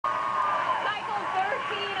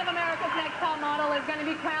top model is going to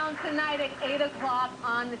be crowned tonight at 8 o'clock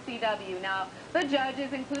on the CW. Now, the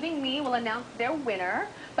judges, including me, will announce their winner.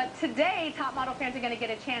 But today, top model fans are going to get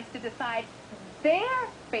a chance to decide their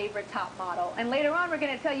favorite top model. And later on, we're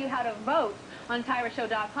going to tell you how to vote on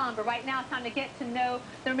TyraShow.com. But right now, it's time to get to know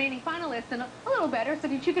the remaining finalists a little better so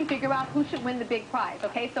that you can figure out who should win the big prize,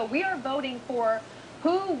 okay? So we are voting for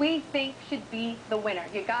who we think should be the winner.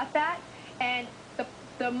 You got that? And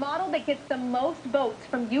the model that gets the most votes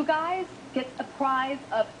from you guys gets a prize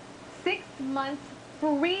of 6 months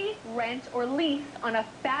free rent or lease on a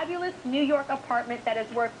fabulous New York apartment that is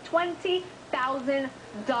worth $20,000.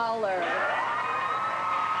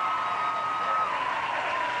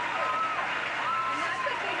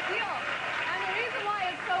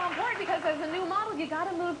 Because as a new model, you got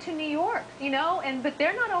to move to New York, you know, but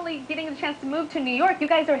they're not only getting a chance to move to New York, you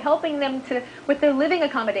guys are helping them with their living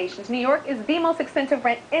accommodations. New York is the most expensive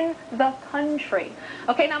rent in the country.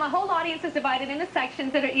 Okay, now my whole audience is divided into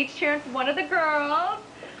sections that are each cheering for one of the girls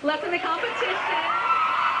left in the competition.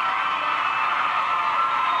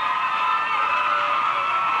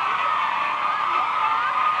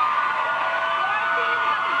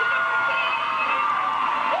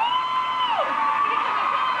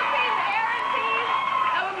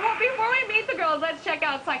 Let's check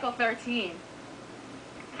out cycle 13.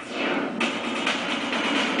 You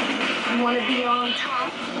want to be on top?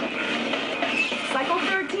 Cycle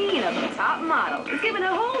 13 of the top model is giving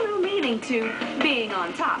a whole new meaning to being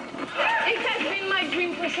on top. It has been my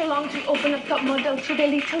dream for so long to open up top model to the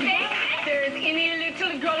little girl. If there is any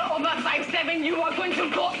little girl over 5'7", you are going to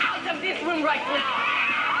go out of this room right now.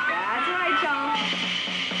 That's right, y'all.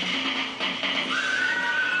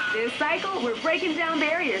 This cycle, we're breaking down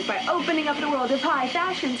barriers by opening up the world of high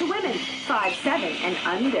fashion to women 5'7" and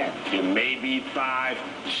under. You may be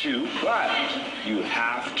 5'2", but you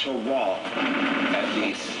have to walk at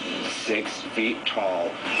least 6 feet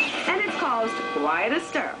tall. And it's caused quite a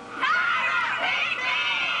stir.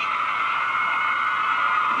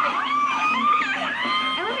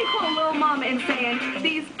 And let me quote Lil Mama in saying,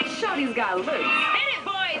 these shorties got loose. Hit it,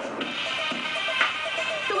 boys!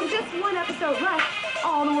 So with just one episode left,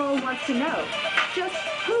 all the world wants to know just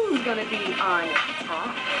who's gonna be on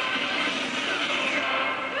top.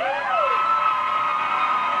 So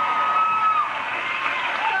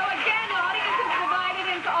again, the audience is divided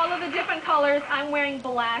into all of the different colors. I'm wearing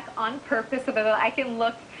black on purpose so that I can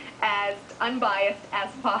look as unbiased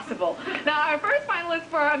as possible. Now, our first finalist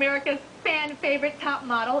for America's fan favorite top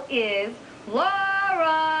model is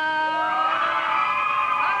Laura.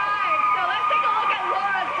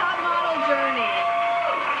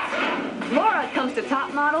 Laura comes to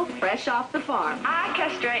top model fresh off the farm. I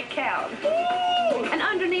castrate cows. Woo! And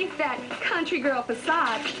underneath that country girl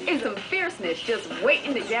facade is some fierceness just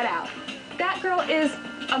waiting to get out. That girl is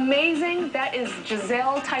amazing. That is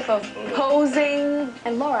Giselle type of posing.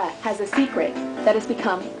 And Laura has a secret that has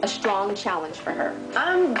become a strong challenge for her.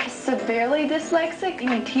 I'm severely dyslexic.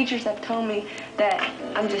 Even teachers have told me that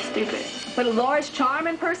I'm just stupid. But Laura's charm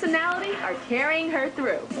and personality are carrying her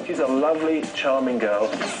through. She's a lovely, charming girl.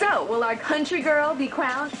 So, will our country girl be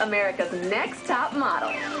crowned America's next top model?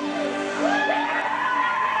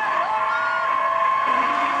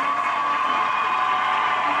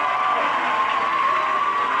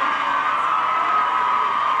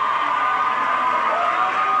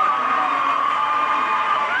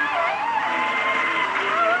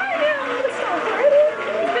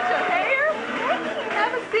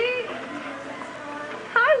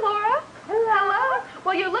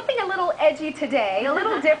 Well, you're looking a little edgy today, a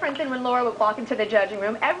little different than when Laura would walk into the judging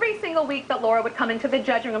room. Every single week that Laura would come into the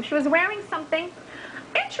judging room, she was wearing something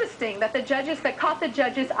interesting that caught the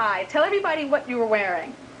judge's eye. Tell everybody what you were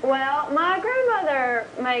wearing. Well, my grandmother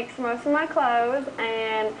makes most of my clothes,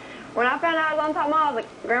 and when I found out I was on top model, I was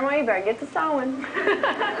like, Grandma, you better get to sewing.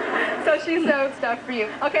 So she sewed stuff for you.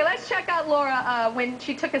 Okay, let's check out Laura when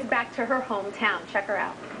she took us back to her hometown. Check her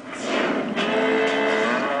out.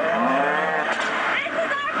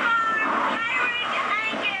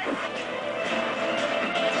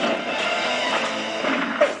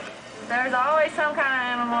 There's always some kind of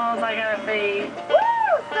animals I gotta feed. Woo!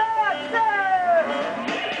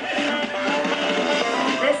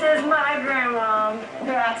 This is my grandma,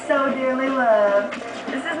 who I so dearly love.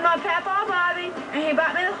 This is my papa, Bobby, and he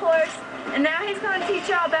bought me the horse, and now he's gonna teach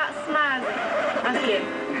y'all about smizing. I'm kidding.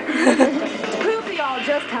 To prove to y'all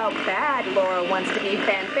just how bad Laura wants to be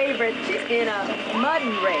fan favorite, she's in a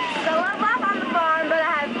mudding race. So I'm up on the farm, but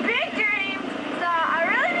I have big dreams, so I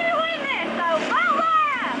really need to win this. So, Laura!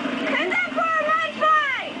 Who's up for a mud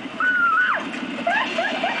fight?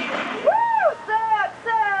 Woo! Suck,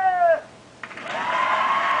 suck!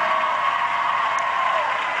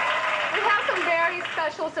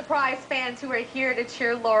 surprise fans who are here to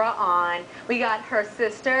cheer Laura on. We got her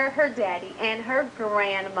sister, her daddy, and her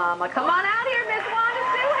grandmama. Come on out here, Miss Wanda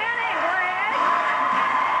Sue, Hannah, and Greg.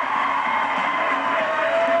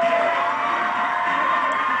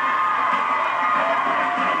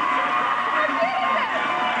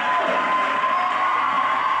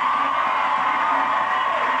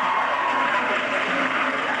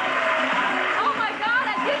 Oh my God,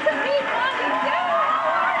 I get to meet Wanda Sue.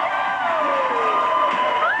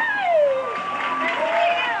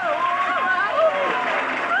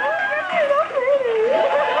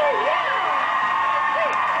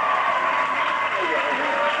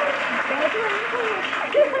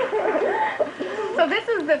 So this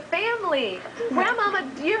is the family. Grandmama,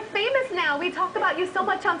 you're famous now. We talked about you so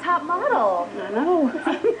much on Top Model. I know.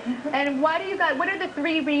 And why do you guys, what are the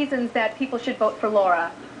 3 reasons that people should vote for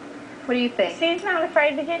Laura? What do you think? She's not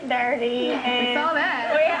afraid to get dirty. And We saw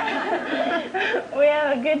that. we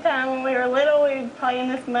had a good time when we were little. We'd play in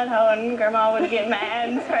this mud hole, and Grandma would get mad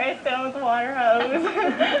and spray us down with the water hose.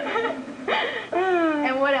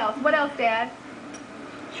 And what else? What else, Dad?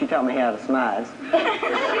 She taught me how to smize. She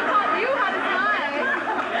taught you how to smile.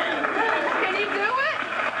 Can you do it?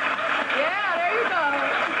 Yeah, there you go.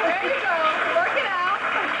 There you go. Work it out.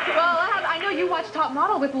 Well, I know you watch Top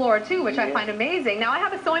Model with Laura, too, which I find amazing. Now, I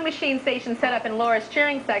have a sewing machine station set up in Laura's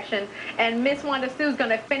cheering section, and Miss Wanda Sue's going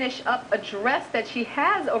to finish up a dress that she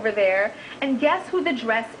has over there. And guess who the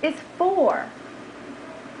dress is for?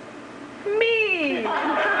 Me.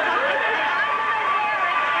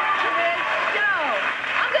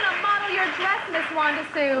 Dress, Miss Wanda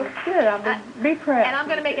Sue. Good, I'm be proud. And I'm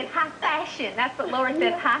going to make it high fashion. That's what Laura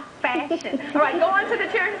said, high fashion. All right, go on to the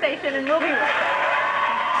cheering station and we'll be right back.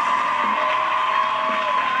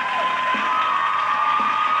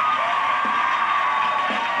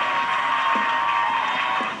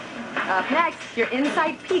 Up next, your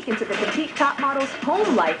inside peek into the petite top model's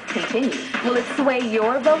home life continues. Will it sway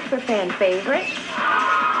your vote for fan favorite?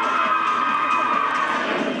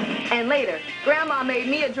 And later, Grandma made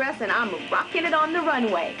me a dress and I'm rocking it on the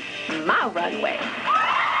runway. My runway.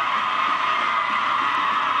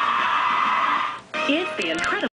 It's the incredible